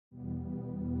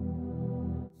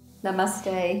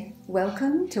Namaste.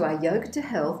 Welcome to our Yoga to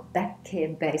Health Back Care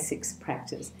Basics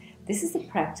practice. This is a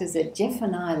practice that Jeff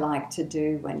and I like to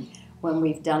do when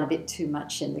we've done a bit too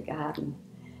much in the garden.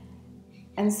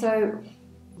 And so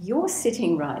you're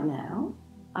sitting right now.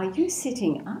 Are you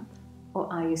sitting up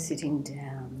or are you sitting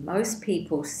down? Most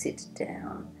people sit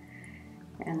down.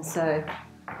 And so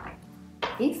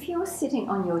if you're sitting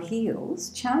on your heels,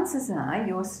 chances are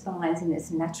your spine's in its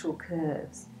natural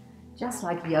curves, just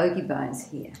like yogi bones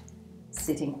here.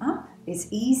 Sitting up is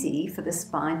easy for the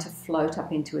spine to float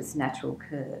up into its natural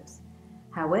curves.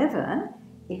 However,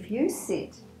 if you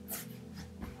sit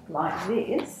like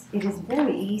this, it is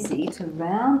very easy to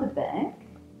round the back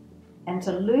and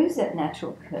to lose that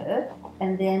natural curve,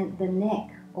 and then the neck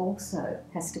also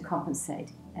has to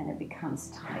compensate and it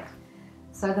becomes tight.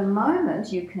 So the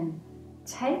moment you can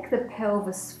take the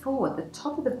pelvis forward, the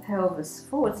top of the pelvis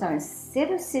forward, so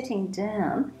instead of sitting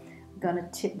down, going to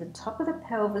tip the top of the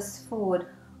pelvis forward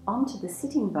onto the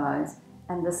sitting bones,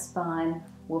 and the spine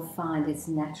will find its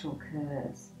natural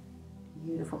curves.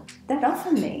 Beautiful. That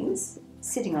often means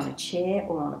sitting on a chair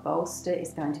or on a bolster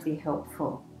is going to be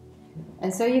helpful.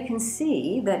 And so you can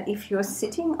see that if you're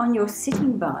sitting on your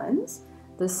sitting bones,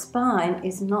 the spine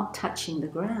is not touching the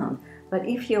ground. But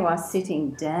if you are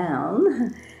sitting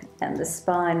down and the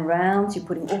spine rounds, you're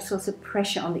putting all sorts of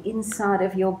pressure on the inside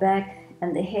of your back,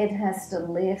 and the head has to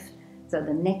lift, so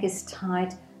the neck is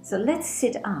tight. So let's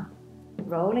sit up,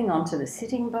 rolling onto the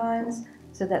sitting bones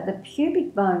so that the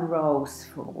pubic bone rolls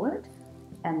forward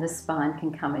and the spine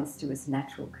can come into its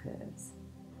natural curves.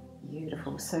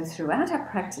 Beautiful. So throughout our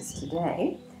practice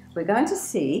today, we're going to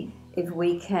see if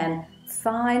we can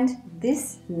find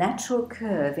this natural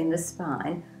curve in the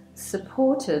spine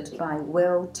supported by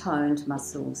well-toned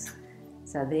muscles.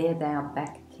 So there they are,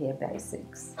 back care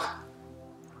basics.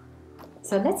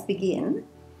 So let's begin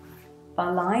by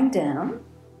lying down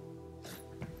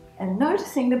and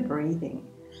noticing the breathing.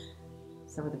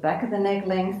 So with the back of the neck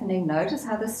lengthening, notice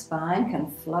how the spine can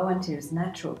flow into its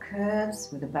natural curves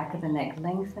with the back of the neck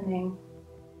lengthening.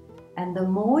 And the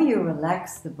more you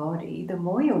relax the body, the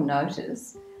more you'll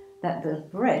notice that the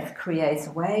breath creates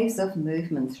waves of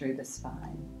movement through the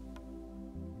spine.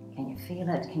 Can you feel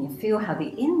it? Can you feel how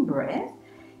the in-breath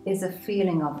is a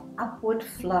feeling of upward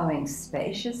flowing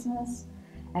spaciousness,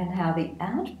 and how the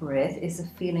out-breath is a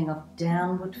feeling of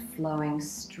downward flowing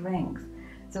strength.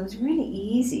 So it's really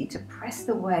easy to press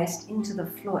the waist into the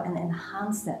floor and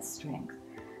enhance that strength.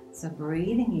 So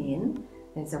breathing in,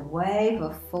 there's a wave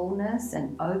of fullness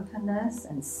and openness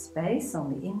and space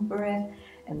on the in-breath,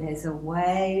 and there's a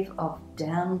wave of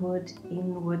downward,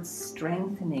 inward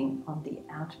strengthening on the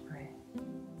out-breath.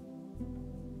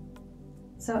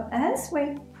 So as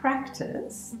we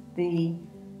practice the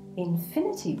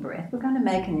infinity breath, we're going to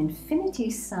make an infinity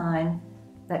sign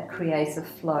that creates a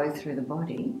flow through the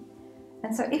body.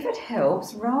 And so if it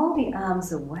helps, roll the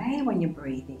arms away when you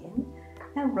breathe in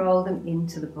and roll them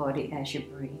into the body as you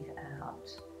breathe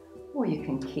out. Or you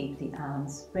can keep the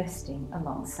arms resting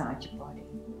alongside your body.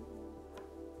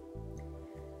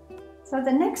 So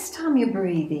the next time you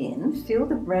breathe in, feel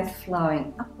the breath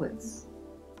flowing upwards.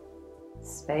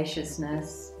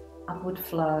 Spaciousness, upward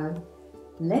flow.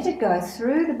 Let it go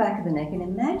through the back of the neck, and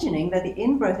imagining that the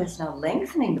in-breath is now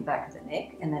lengthening the back of the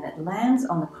neck, and then it lands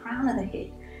on the crown of the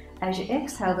head. As you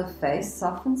exhale, the face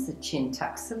softens, the chin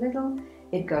tucks a little,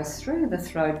 it goes through the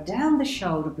throat, down the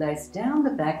shoulder blades, down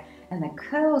the back, and then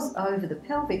curls over the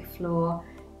pelvic floor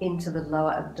into the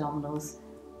lower abdominals,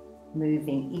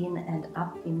 moving in and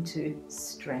up into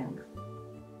strength.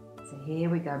 So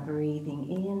here we go, breathing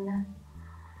in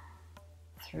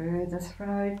through the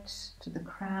throat to the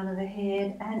crown of the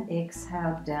head, and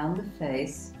exhale down the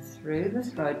face, through the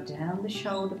throat, down the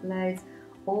shoulder blades,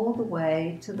 all the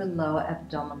way to the lower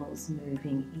abdominals,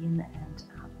 moving in and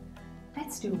up.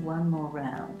 Let's do one more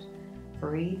round.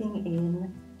 Breathing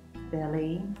in,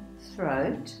 belly,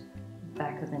 throat,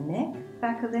 back of the neck,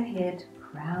 back of the head,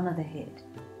 crown of the head.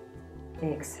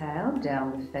 Exhale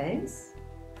down the face,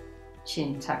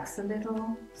 chin tucks a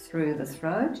little, through the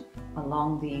throat,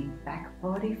 along the back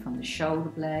body from the shoulder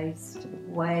blades to the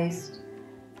waist,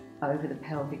 over the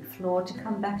pelvic floor to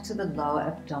come back to the lower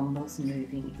abdominals,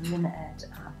 moving in and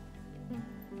up.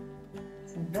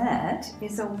 So that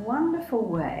is a wonderful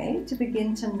way to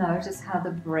begin to notice how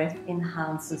the breath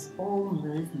enhances all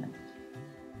movement.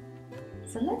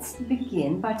 So let's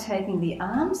begin by taking the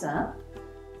arms up,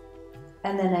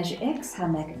 and then as you exhale,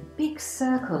 make a big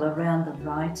circle around the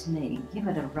right knee. Give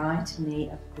it a right knee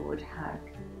a good hug.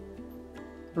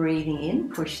 Breathing in,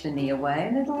 push the knee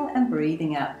away a little, and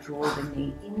breathing out, draw the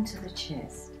knee into the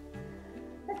chest.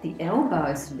 Let the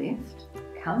elbows lift,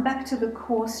 Come back to the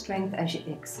core strength as you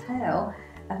exhale,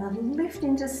 and then lift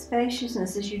into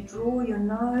spaciousness as you draw your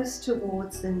nose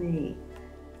towards the knee.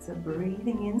 So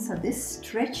breathing in, so this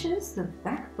stretches the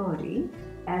back body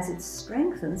as it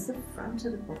strengthens the front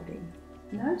of the body.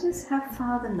 Notice how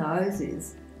far the nose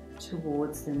is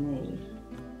towards the knee.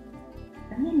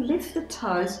 And then lift the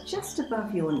toes just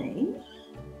above your knee,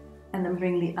 and then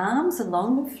bring the arms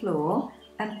along the floor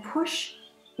and push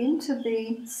into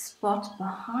the spot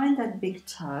behind that big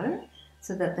toe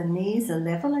so that the knees are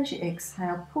level as you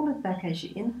exhale. Pull it back as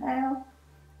you inhale,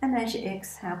 and as you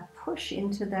exhale, push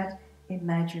into that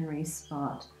imaginary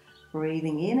spot.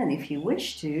 Breathing in, and if you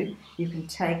wish to, you can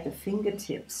take the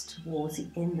fingertips towards the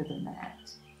end of the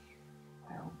mat.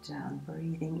 Well done.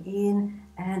 Breathing in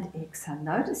and exhale,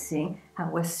 noticing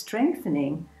how we're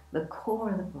strengthening the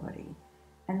core of the body.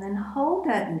 And then hold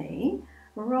that knee,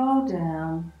 roll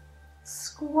down,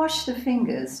 squash the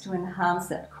fingers to enhance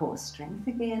that core strength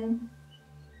again.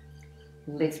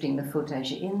 Lifting the foot as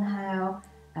you inhale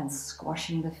and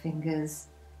squashing the fingers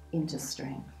into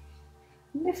strength.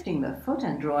 Lifting the foot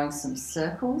and drawing some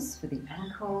circles for the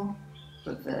ankle.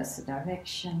 Reverse the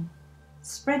direction.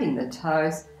 Spreading the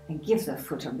toes and give the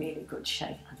foot a really good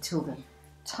shake until the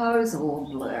toes are all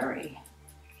blurry.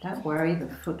 Don't worry, the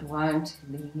foot won't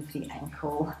leave the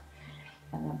ankle.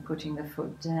 And then putting the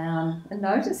foot down and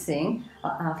noticing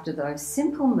after those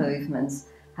simple movements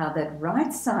how that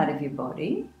right side of your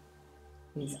body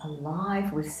is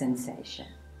alive with sensation.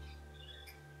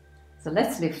 So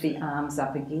let's lift the arms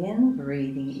up again,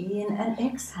 breathing in and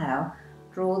exhale.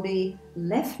 Draw the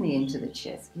left knee into the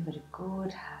chest, give it a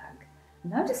good hug.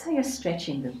 Notice how you're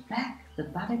stretching the back, the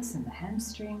buttocks and the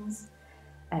hamstrings.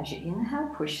 As you inhale,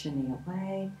 push the knee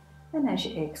away, and as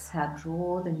you exhale,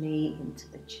 draw the knee into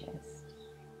the chest.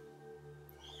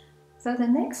 So the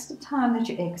next time that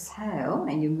you exhale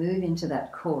and you move into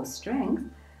that core strength,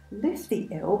 lift the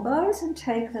elbows and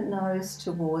take the nose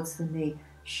towards the knee.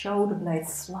 Shoulder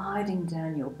blades sliding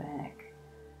down your back.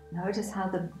 Notice how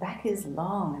the back is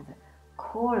long and the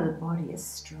core of the body is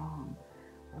strong.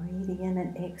 Breathing in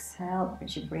and exhale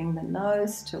as you bring the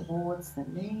nose towards the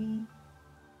knee.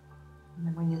 And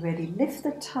then when you're ready, lift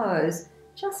the toes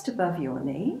just above your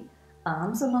knee,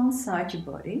 arms alongside your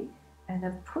body, and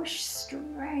then push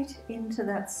straight into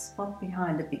that spot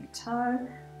behind the big toe.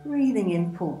 Breathing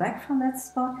in, pull back from that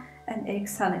spot and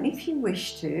exhale. And if you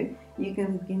wish to, you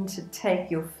can begin to take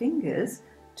your fingers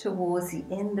towards the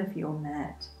end of your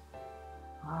mat.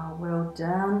 Well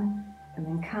done. And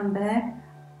then come back,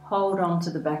 hold on to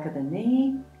the back of the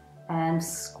knee and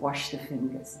squash the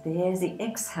fingers. There's the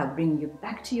exhale, bring you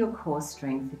back to your core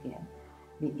strength again.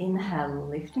 The inhale,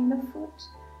 lifting the foot,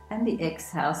 and the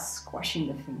exhale, squashing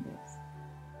the fingers.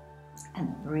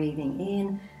 And breathing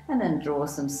in, and then draw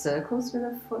some circles with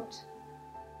the foot,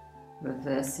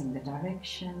 reversing the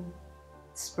direction,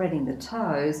 spreading the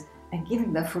toes and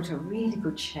giving the foot a really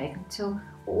good shake until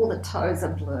all the toes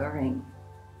are blurring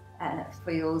and it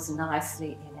feels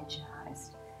nicely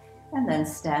energized. And then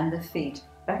stand the feet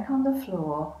back on the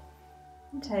floor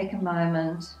and take a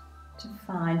moment to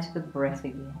find the breath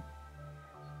again.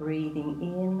 Breathing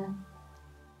in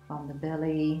from the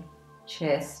belly,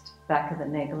 chest, back of the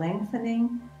neck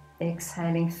lengthening.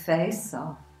 Exhaling, face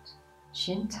soft,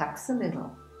 chin tucks a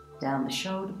little, down the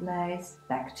shoulder blades,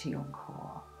 back to your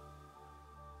core.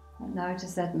 And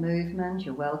notice that movement.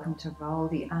 You're welcome to roll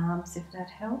the arms if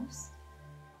that helps.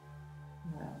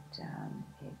 Well done,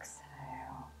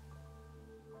 exhale.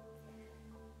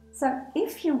 So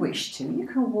if you wish to, you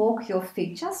can walk your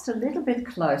feet just a little bit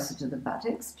closer to the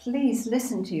buttocks. Please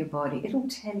listen to your body. It'll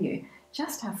tell you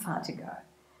just how far to go.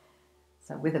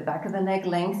 So with the back of the neck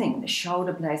lengthening, the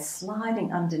shoulder blades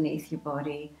sliding underneath your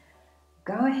body,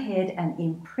 go ahead and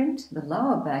imprint the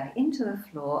lower back into the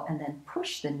floor and then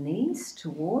push the knees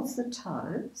towards the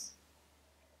toes.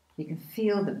 You can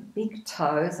feel the big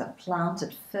toes are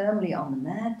planted firmly on the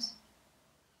mat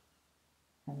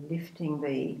and lifting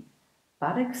the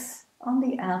buttocks on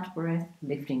the out breath,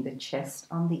 lifting the chest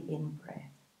on the in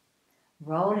breath.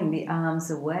 Rolling the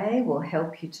arms away will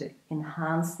help you to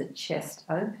enhance the chest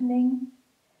opening,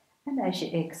 and as you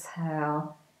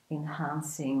exhale,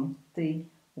 enhancing the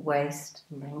waist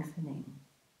lengthening.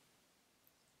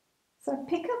 So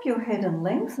pick up your head and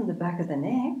lengthen the back of the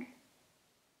neck,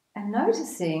 and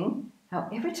noticing how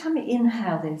every time you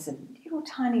inhale there's a little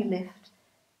tiny lift,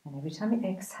 and every time you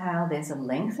exhale there's a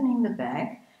lengthening the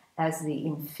back as the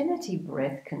infinity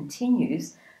breath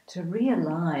continues to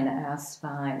realign our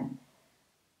spine.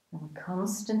 And we're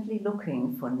constantly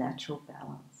looking for natural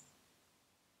balance.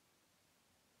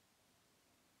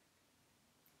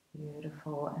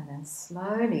 Beautiful, and then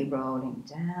slowly rolling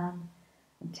down,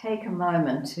 And take a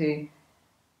moment to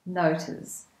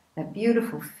notice that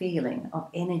beautiful feeling of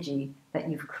energy that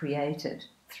you've created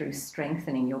through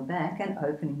strengthening your back and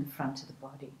opening the front of the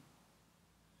body.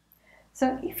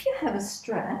 So if you have a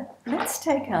strap, let's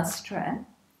take our strap,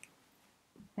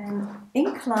 and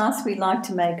in class we like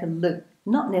to make a loop.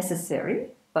 Not necessary,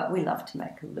 but we love to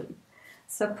make a loop.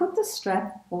 So put the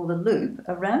strap or the loop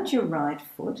around your right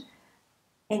foot.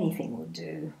 Anything will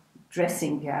do.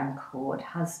 Dressing gown cord,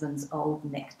 husband's old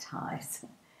neckties.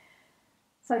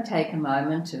 So take a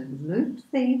moment to loop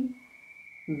the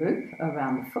loop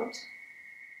around the foot.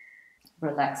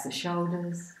 Relax the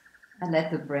shoulders and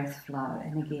let the breath flow.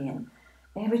 And again,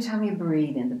 every time you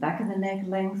breathe in, the back of the neck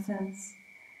lengthens.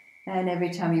 And every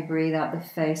time you breathe out, the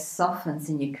face softens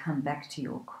and you come back to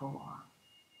your core.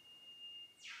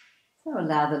 So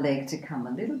allow the leg to come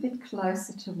a little bit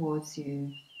closer towards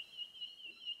you.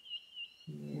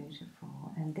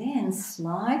 Beautiful. And then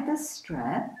slide the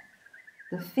strap,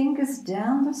 the fingers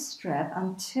down the strap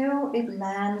until it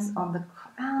lands on the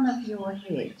crown of your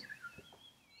head.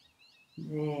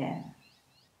 There.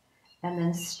 And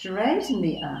then straighten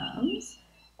the arms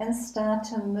and start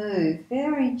to move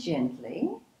very gently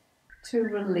to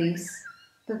release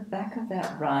the back of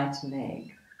that right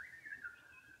leg.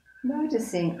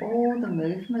 Noticing all the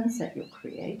movements that you're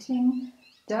creating.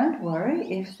 Don't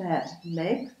worry if that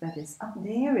leg that is up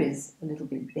there is a little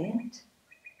bit bent.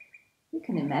 You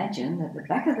can imagine that the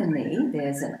back of the knee,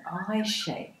 there's an I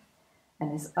shape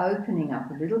and is opening up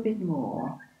a little bit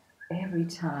more every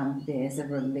time there's a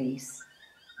release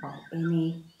of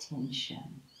any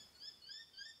tension.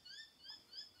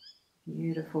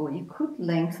 Beautiful. You could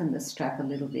lengthen the strap a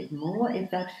little bit more if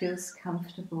that feels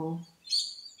comfortable.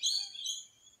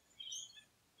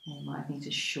 You might need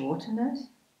to shorten it.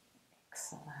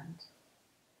 Excellent.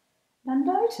 Now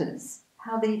notice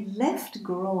how the left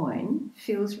groin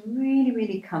feels really,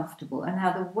 really comfortable and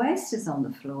how the waist is on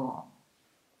the floor.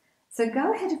 So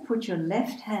go ahead and put your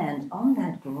left hand on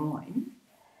that groin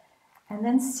and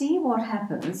then see what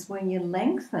happens when you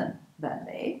lengthen that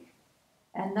leg,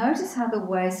 and notice how the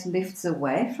waist lifts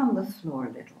away from the floor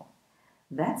a little.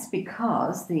 That's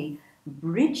because the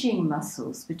bridging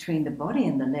muscles between the body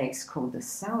and the legs, called the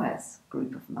psoas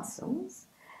group of muscles,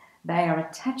 they are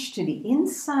attached to the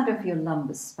inside of your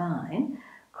lumbar spine,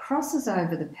 crosses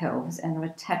over the pelvis and are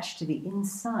attached to the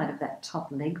inside of that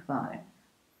top leg bone.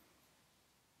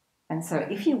 And so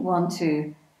if you want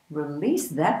to release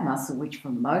that muscle, which for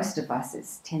most of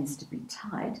us tends to be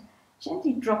tight,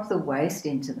 gently drop the waist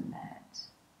into the mat.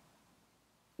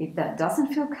 If that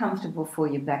doesn't feel comfortable for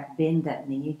your back, bend that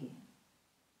knee again.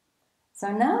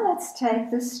 So now let's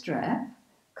take the strap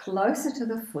closer to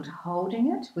the foot,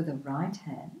 holding it with the right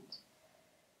hand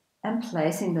and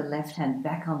placing the left hand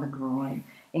back on the groin.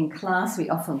 In class, we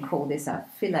often call this our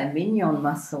filet mignon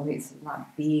muscle. It's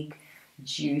like big,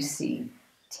 juicy,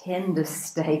 tender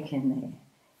steak in there.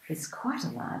 It's quite a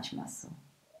large muscle.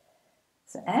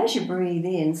 So as you breathe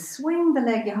in, swing the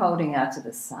leg you're holding out to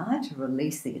the side to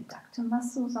release the adductor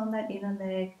muscles on that inner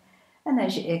leg. And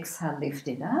as you exhale, lift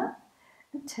it up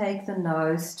and take the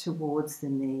nose towards the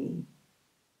knee.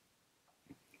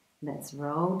 Let's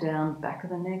roll down, back of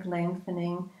the neck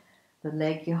lengthening. The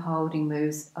leg you're holding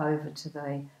moves over to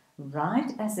the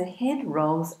right as the head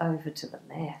rolls over to the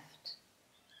left.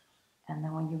 And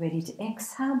then when you're ready to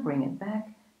exhale, bring it back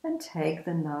and take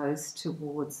the nose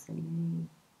towards the knee.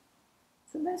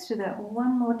 So let's do that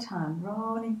one more time.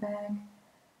 Rolling back,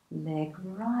 leg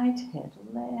right, head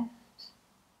left.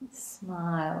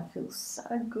 Smile. Feels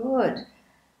so good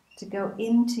to go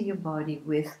into your body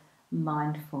with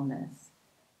mindfulness.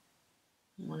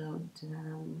 Well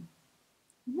done.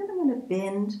 And then I'm going to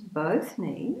bend both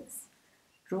knees.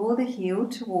 Draw the heel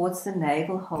towards the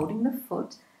navel, holding the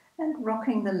foot and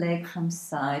rocking the leg from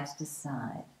side to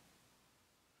side.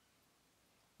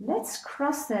 Let's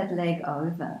cross that leg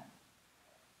over.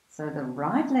 So the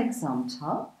right leg's on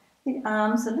top, the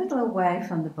arms a little away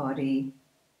from the body,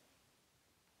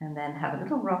 and then have a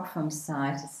little rock from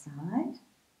side to side.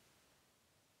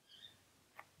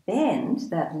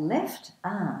 Bend that left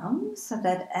arm so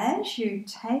that as you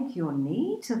take your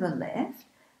knee to the left,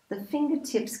 the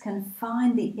fingertips can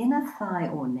find the inner thigh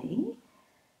or knee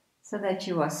so that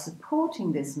you are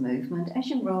supporting this movement as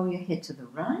you roll your head to the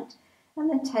right, and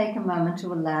then take a moment to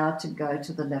allow it to go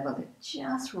to the level that's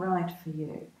just right for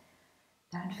you.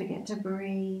 Don't forget to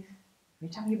breathe.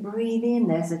 Every time you breathe in,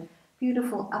 there's a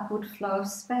beautiful upward flow of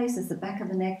space as the back of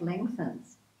the neck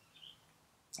lengthens.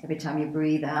 Every time you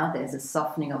breathe out, there's a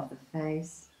softening of the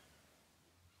face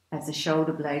as the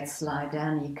shoulder blades slide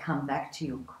down and you come back to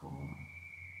your core.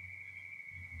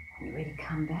 Are you ready to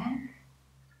come back?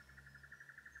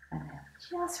 And out.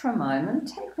 just for a moment,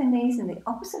 take the knees in the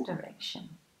opposite direction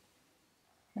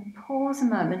and pause a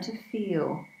moment to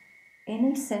feel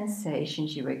any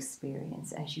sensations you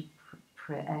experience as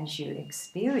you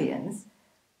experience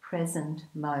present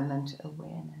moment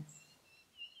awareness.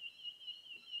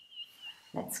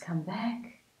 Let's come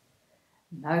back.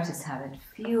 Notice how it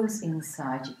feels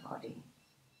inside your body.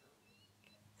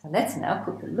 So let's now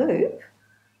put the loop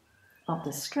of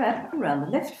the strap around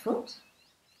the left foot.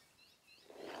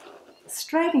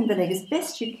 Straightening the leg as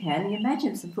best you can. You imagine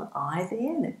there's a little eye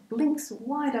there and it blinks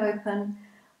wide open,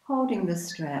 holding the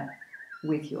strap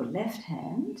with your left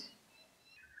hand,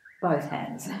 both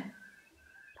hands.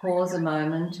 Pause a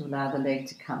moment to allow the leg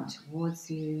to come towards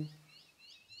you.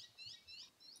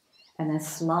 And then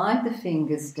slide the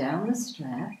fingers down the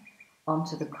strap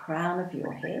onto the crown of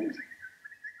your head.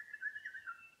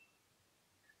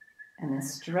 And then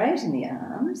straighten the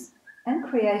arms and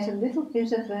create a little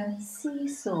bit of a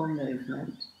seesaw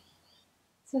movement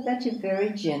so that you're very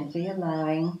gently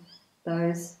allowing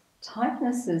those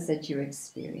tightnesses that you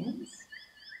experience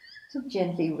to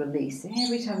gently release.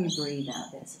 Every time you breathe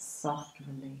out, there's a soft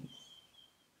release.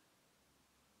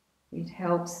 It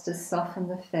helps to soften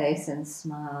the face and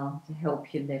smile to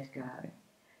help you let go.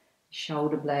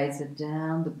 Shoulder blades are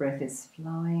down, the breath is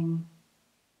flowing.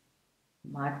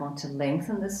 You might want to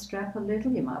lengthen the strap a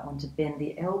little, you might want to bend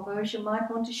the elbows, you might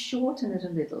want to shorten it a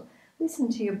little. Listen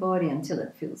to your body until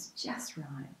it feels just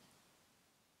right.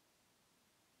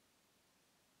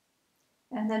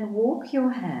 And then walk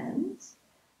your hands,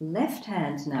 left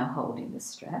hand now holding the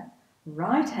strap,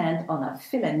 right hand on a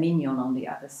filet mignon on the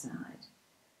other side.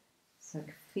 So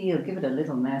give it a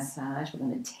little massage. We're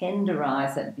going to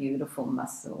tenderize that beautiful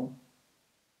muscle.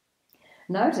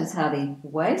 Notice how the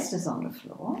waist is on the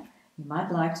floor. You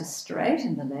might like to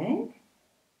straighten the leg.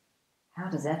 How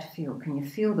does that feel? Can you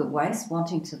feel the waist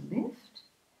wanting to lift?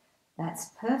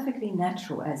 That's perfectly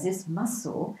natural, as this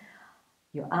muscle,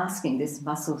 you're asking this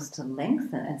muscle to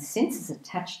lengthen, and since it's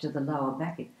attached to the lower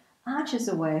back, it arches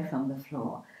away from the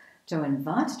floor. To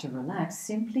invite it to relax,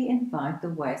 simply invite the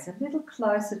waist a little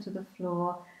closer to the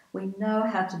floor. We know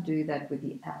how to do that with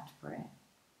the out breath.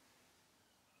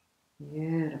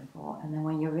 Beautiful. And then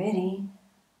when you're ready,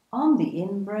 on the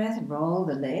in-breath, roll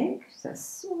the leg. So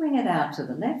swing it out to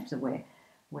the left.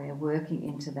 We're working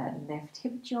into that left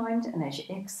hip joint. And as you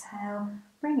exhale,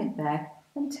 bring it back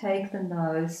and take the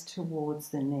nose towards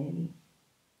the knee.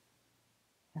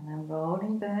 And then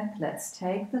rolling back, let's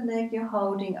take the leg you're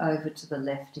holding over to the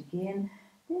left again.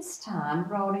 This time,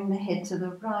 rolling the head to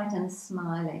the right and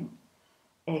smiling.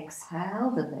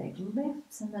 Exhale, the leg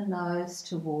lifts and the nose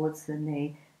towards the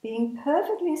knee, being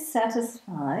perfectly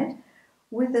satisfied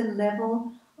with the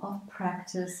level of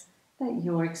practice that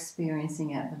you're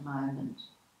experiencing at the moment.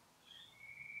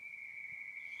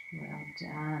 Well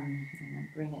done. And then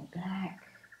bring it back.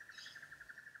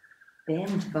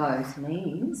 Bend both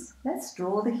knees. Let's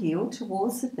draw the heel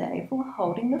towards the navel,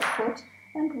 holding the foot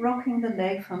and rocking the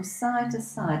leg from side to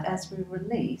side as we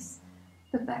release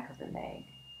the back of the leg.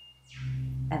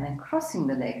 And then crossing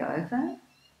the leg over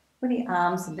with the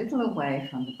arms a little away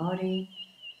from the body.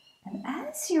 And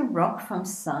as you rock from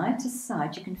side to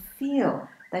side, you can feel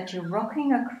that you're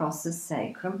rocking across the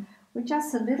sacrum with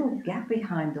just a little gap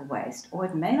behind the waist. Or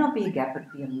it may not be a gap,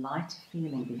 it'd be a light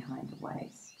feeling behind the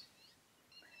waist.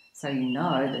 So you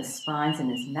know the spine's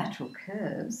in its natural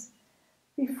curves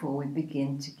before we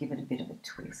begin to give it a bit of a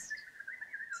twist.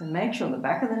 So make sure the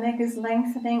back of the neck is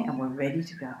lengthening and we're ready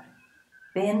to go.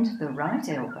 Bend the right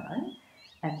elbow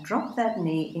and drop that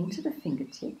knee into the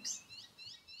fingertips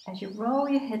as you roll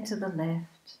your head to the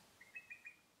left,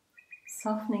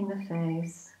 softening the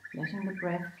face, letting the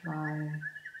breath flow.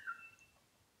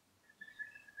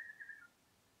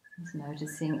 Just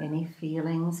noticing any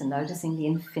feelings and noticing the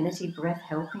infinity breath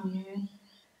helping you.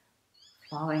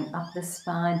 Flowing up the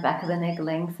spine, back of the neck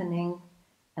lengthening.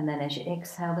 And then as you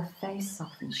exhale, the face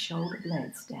softens, shoulder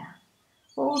blades down.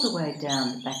 All the way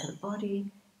down the back of the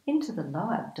body, into the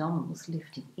lower abdominals,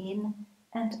 lifting in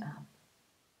and up.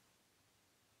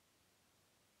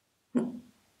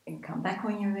 And come back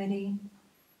when you're ready.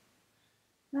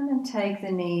 And then take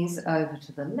the knees over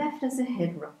to the left as the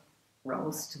head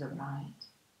rolls to the right.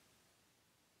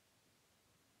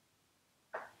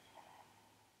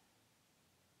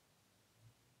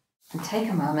 And take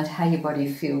a moment how your body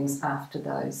feels after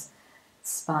those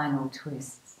spinal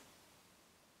twists.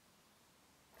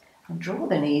 And draw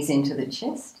the knees into the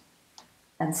chest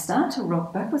and start to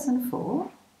rock backwards and forward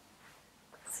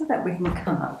so that we can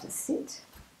come up to sit.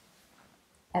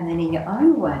 And then in your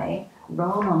own way,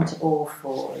 roll onto all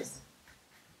fours.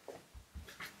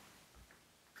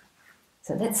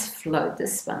 So let's float the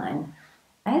spine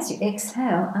As you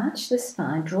exhale, arch the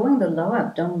spine, drawing the lower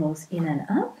abdominals in and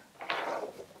up.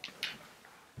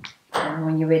 And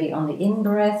when you're ready on the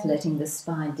in-breath, letting the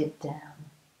spine dip down.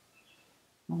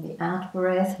 On the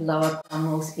out-breath, lower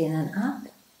abdominals in and up.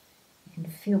 You can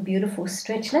feel beautiful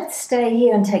stretch. Let's stay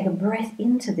here and take a breath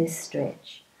into this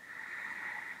stretch.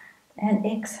 And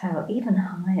exhale even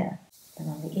higher. And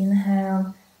on the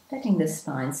inhale, letting the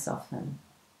spine soften.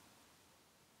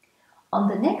 On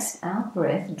the next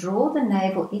out-breath, draw the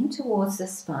navel in towards the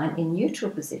spine in neutral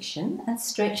position and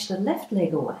stretch the left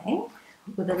leg away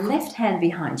with the left hand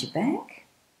behind your back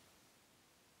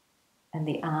and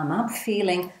the arm up,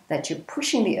 feeling that you're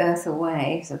pushing the earth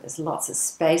away, so there's lots of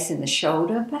space in the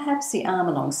shoulder, perhaps the arm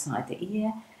alongside the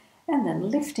ear, and then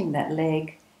lifting that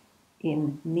leg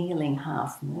in kneeling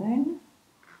half moon,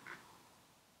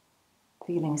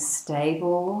 feeling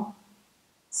stable,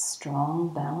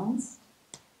 strong, balanced.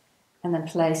 And then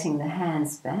placing the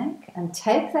hands back and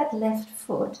take that left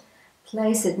foot,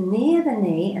 place it near the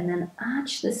knee and then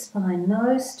arch the spine,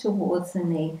 nose towards the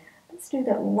knee. Let's do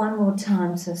that one more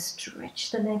time. So stretch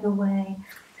the leg away,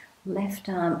 left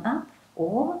arm up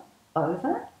or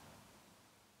over,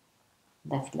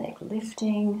 left leg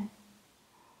lifting.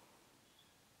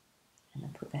 And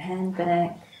then put the hand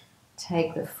back,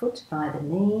 take the foot by the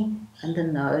knee and the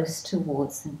nose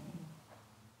towards the knee.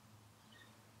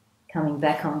 Coming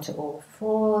back onto all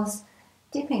fours,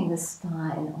 dipping the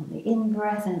spine on the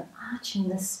in-breath and arching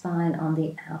the spine on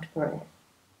the out-breath.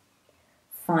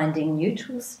 Finding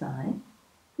neutral spine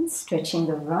and stretching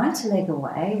the right leg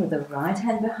away with the right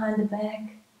hand behind the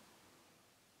back,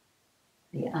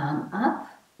 the arm up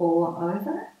or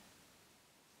over,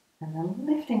 and then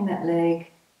lifting that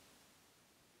leg,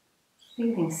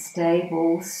 feeling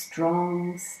stable,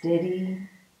 strong, steady,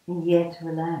 and yet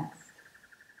relaxed.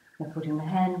 And putting the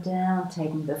hand down,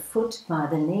 taking the foot by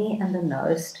the knee and the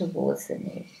nose towards the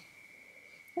knee.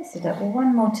 Let's do that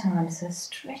one more time. So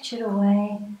stretch it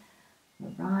away,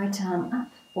 the right arm up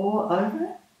or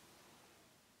over,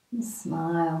 and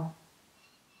smile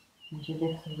as you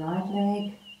lift the right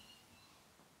leg.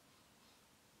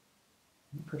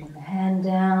 And putting the hand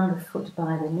down, the foot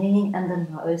by the knee and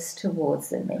the nose towards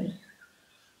the knee.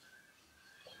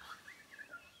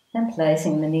 And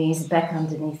placing the knees back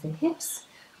underneath the hips,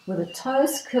 with the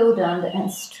toes curled under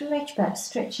and stretch back,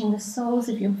 stretching the soles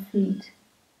of your feet.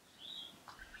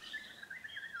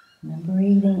 And then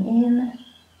breathing in,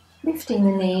 lifting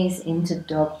the knees into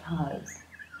dog pose.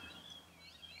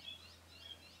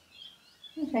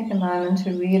 And take a moment to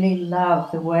really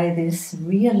love the way this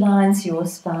realigns your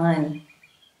spine.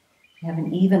 You have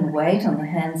an even weight on the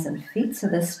hands and feet, so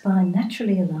the spine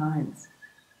naturally aligns.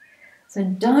 So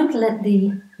don't let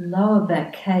the lower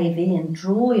back cave in.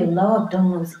 Draw your lower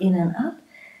abdominals in and up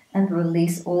and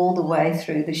release all the way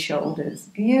through the shoulders.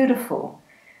 Beautiful.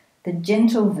 The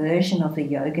gentle version of the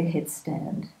yoga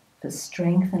headstand for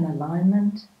strength and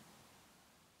alignment.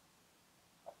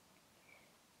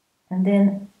 And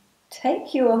then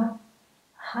take your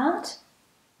heart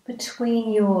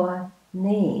between your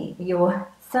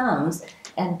thumbs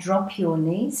and drop your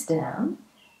knees down.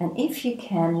 And if you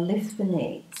can, lift the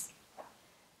knees.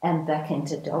 And back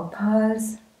into dog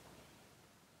pose.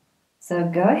 So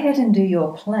go ahead and do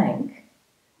your plank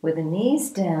with the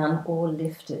knees down or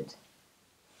lifted.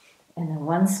 And then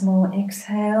once more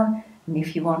exhale. And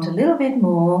if you want a little bit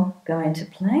more, go into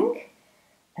plank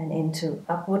and into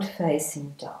upward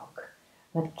facing dog.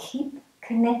 But keep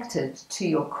connected to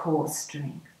your core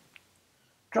strength.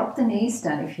 Drop the knees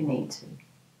down if you need to.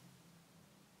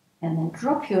 And then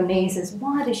drop your knees as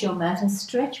wide as your mat and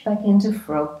stretch back into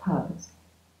frog pose.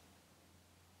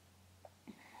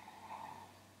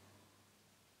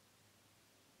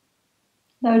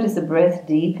 Notice the breath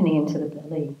deepening into the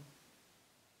belly.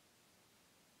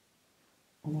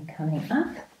 And then coming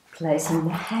up, placing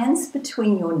the hands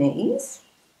between your knees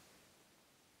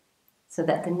so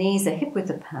that the knees are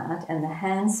hip-width apart and the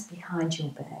hands behind your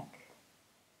back.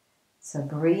 So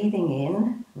breathing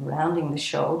in, rounding the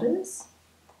shoulders,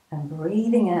 and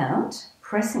breathing out,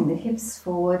 pressing the hips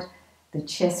forward, the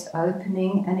chest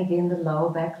opening, and again the lower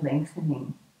back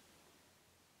lengthening.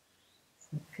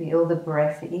 So feel the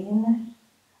breath in,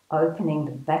 opening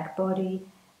the back body,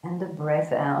 and the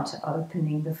breath out,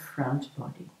 opening the front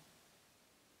body.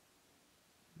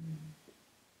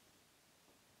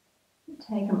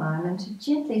 Take a moment to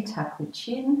gently tuck the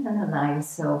chin and allow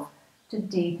yourself to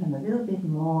deepen a little bit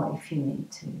more if you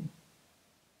need to.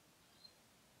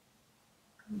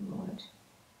 Good.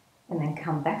 And then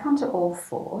come back onto all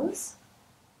fours,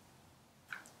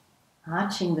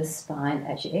 arching the spine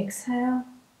as you exhale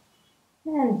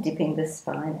and dipping the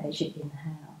spine as you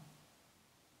inhale.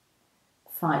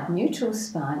 Find neutral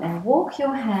spine and walk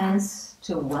your hands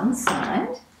to one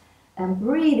side and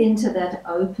breathe into that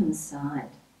open side.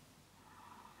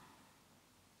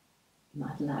 You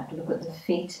might like to look at the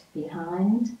feet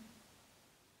behind.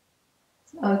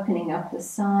 It's opening up the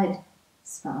side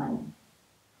spine.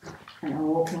 And then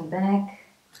walking back.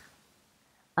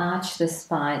 Arch the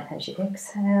spine as you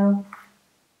exhale.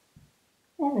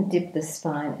 And dip the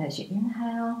spine as you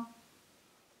inhale.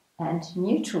 And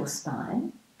neutral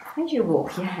spine as you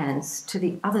walk your hands to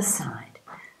the other side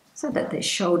so that they're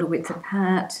shoulder width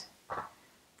apart.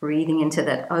 Breathing into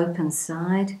that open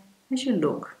side as you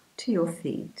look to your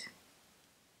feet.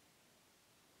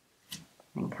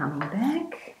 And coming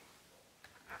back,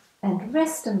 and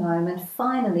rest a moment,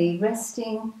 finally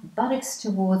resting buttocks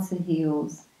towards the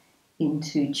heels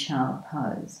into child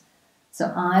pose.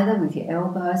 So either with your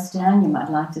elbows down, you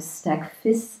might like to stack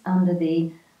fists under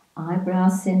the eyebrow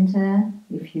center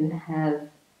if you have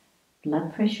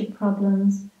blood pressure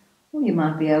problems, or you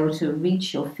might be able to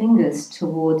reach your fingers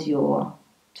towards your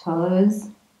toes.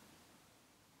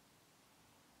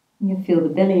 You feel the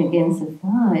belly against the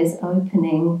thighs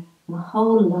opening the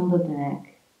whole lumbar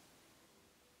back.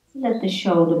 So let the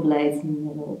shoulder blades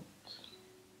melt.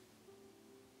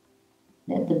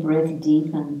 Let the breath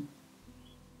deepen.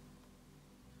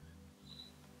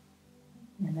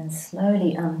 And then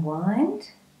slowly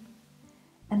unwind.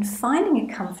 And finding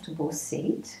a comfortable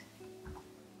seat.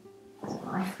 So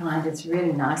I find it's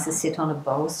really nice to sit on a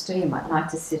bolster. You might like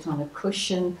to sit on a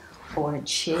cushion or a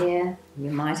chair.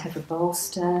 You might have a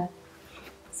bolster.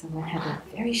 So we'll have a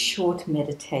very short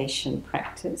meditation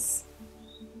practice.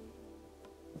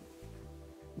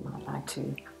 You might like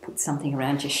to put something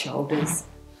around your shoulders.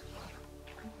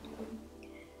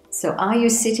 So are you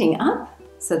sitting up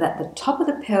so that the top of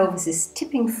the pelvis is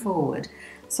tipping forward?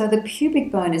 So the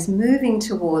pubic bone is moving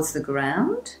towards the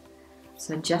ground.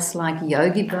 So just like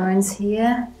yogi bones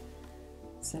here.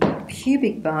 So the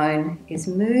pubic bone is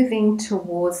moving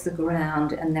towards the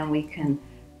ground, and then we can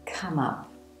come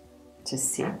up to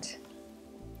sit.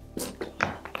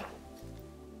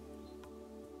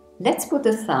 Let's put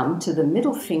the thumb to the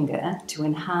middle finger to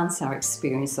enhance our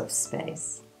experience of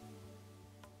space.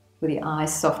 With the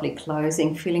eyes softly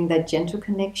closing, feeling that gentle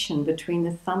connection between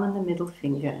the thumb and the middle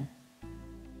finger.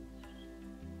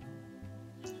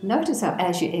 Notice how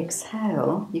as you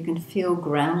exhale, you can feel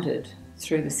grounded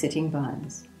through the sitting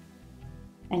bones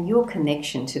and your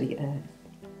connection to the earth.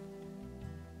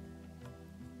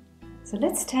 So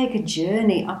let's take a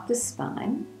journey up the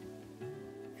spine,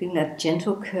 feeling that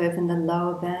gentle curve in the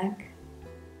lower back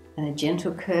and a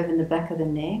gentle curve in the back of the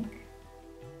neck.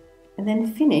 And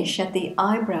then finish at the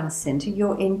eyebrow center,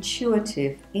 your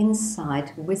intuitive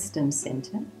insight wisdom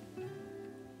center.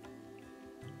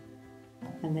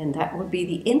 And then that would be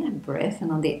the in breath,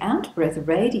 and on the out breath,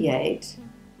 radiate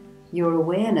your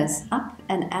awareness up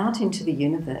and out into the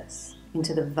universe,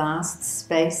 into the vast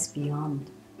space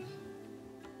beyond.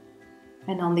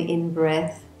 And on the in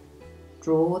breath,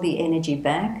 draw the energy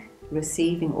back,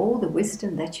 receiving all the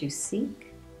wisdom that you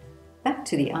seek, back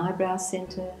to the eyebrow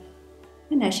center.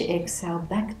 And as you exhale,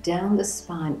 back down the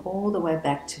spine, all the way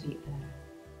back to the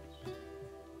earth.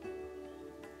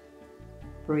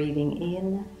 Breathing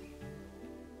in,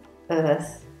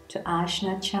 earth to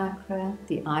Ajna chakra,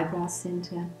 the eyebrow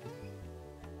center.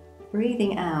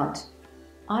 Breathing out,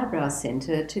 eyebrow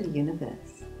center to the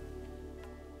universe.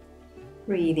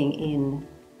 Breathing in,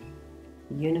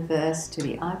 universe to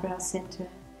the eyebrow center.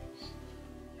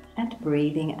 And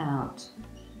breathing out,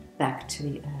 back to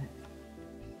the earth.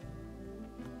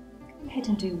 Go ahead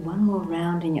and do one more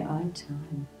round in your own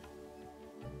time.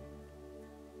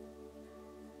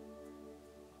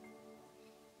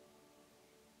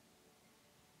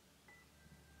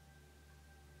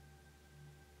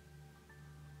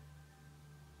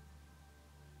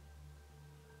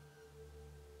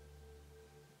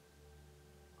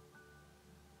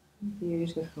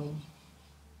 Beautiful.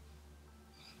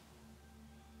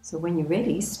 So when you're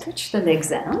ready, stretch the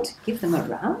legs out, give them a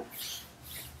rub.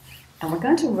 And we're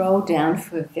going to roll down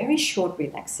for a very short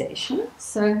relaxation.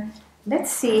 So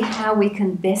let's see how we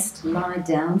can best lie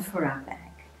down for our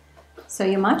back. So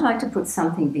you might like to put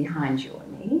something behind your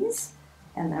knees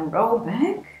and then roll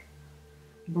back,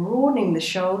 broadening the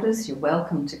shoulders. You're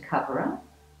welcome to cover up.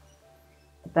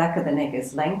 The back of the neck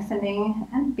is lengthening,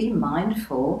 and be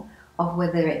mindful of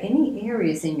whether there are any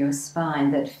areas in your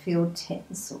spine that feel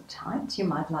tense or tight. You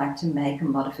might like to make a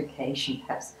modification,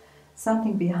 perhaps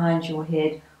something behind your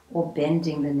head or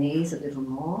bending the knees a little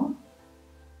more.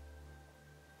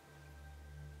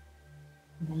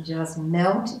 And then just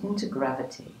melt into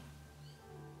gravity.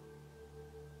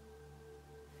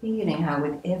 Feeling how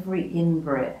with every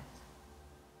in-breath,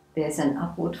 There's an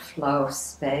upward flow of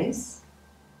space,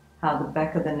 how the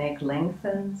back of the neck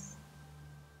lengthens.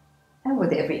 And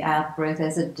with every out-breath,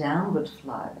 there's a downward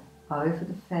flow over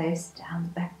the face, down the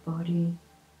back body,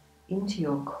 into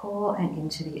your core and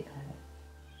into the earth.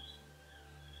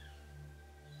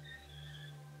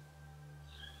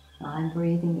 I'm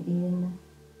breathing in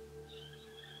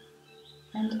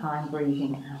and I'm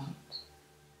breathing out.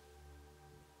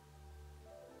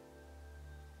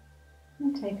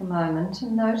 And take a moment to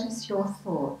notice your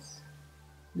thoughts.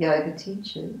 Yoga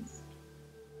teaches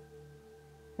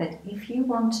that if you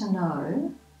want to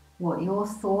know what your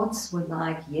thoughts were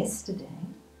like yesterday,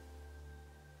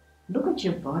 look at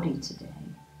your body today.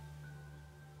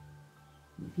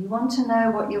 If you want to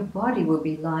know what your body will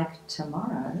be like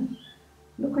tomorrow,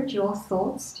 look at your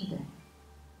thoughts today.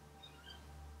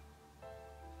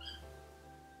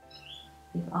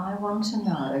 If I want to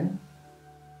know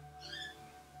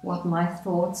what my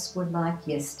thoughts were like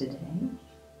yesterday,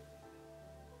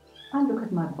 I look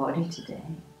at my body today.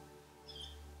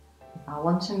 If I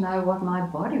want to know what my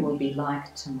body will be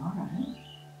like tomorrow,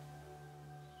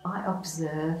 I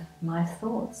observe my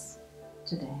thoughts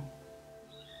today.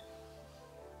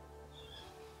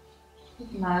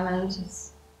 This moment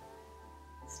is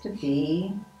to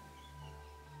be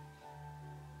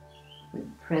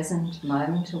with present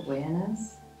moment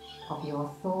awareness of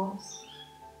your thoughts,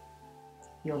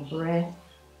 your breath,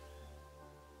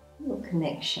 your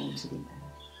connection to the earth.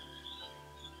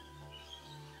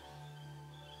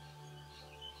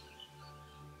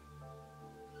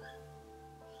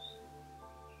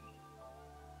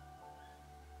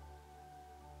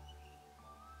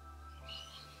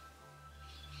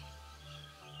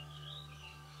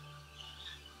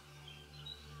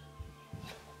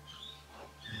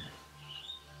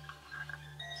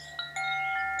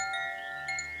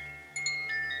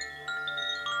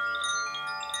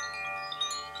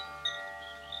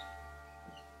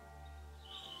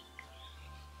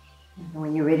 And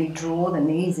when you're ready, draw the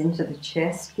knees into the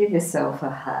chest, give yourself a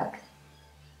hug.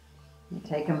 And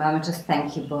take a moment to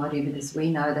thank your body, because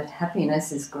we know that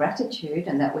happiness is gratitude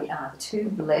and that we are too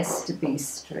blessed to be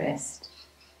stressed.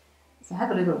 So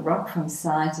have a little rock from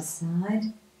side to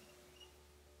side.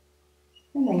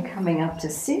 And then coming up to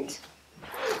sit.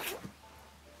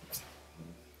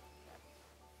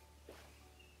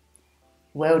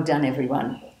 Well done,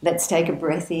 everyone. Let's take a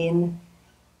breath in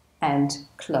and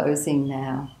closing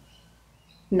now.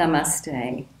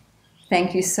 Namaste.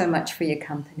 Thank you so much for your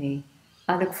company.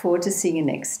 I look forward to seeing you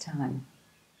next time.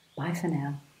 Bye for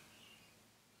now.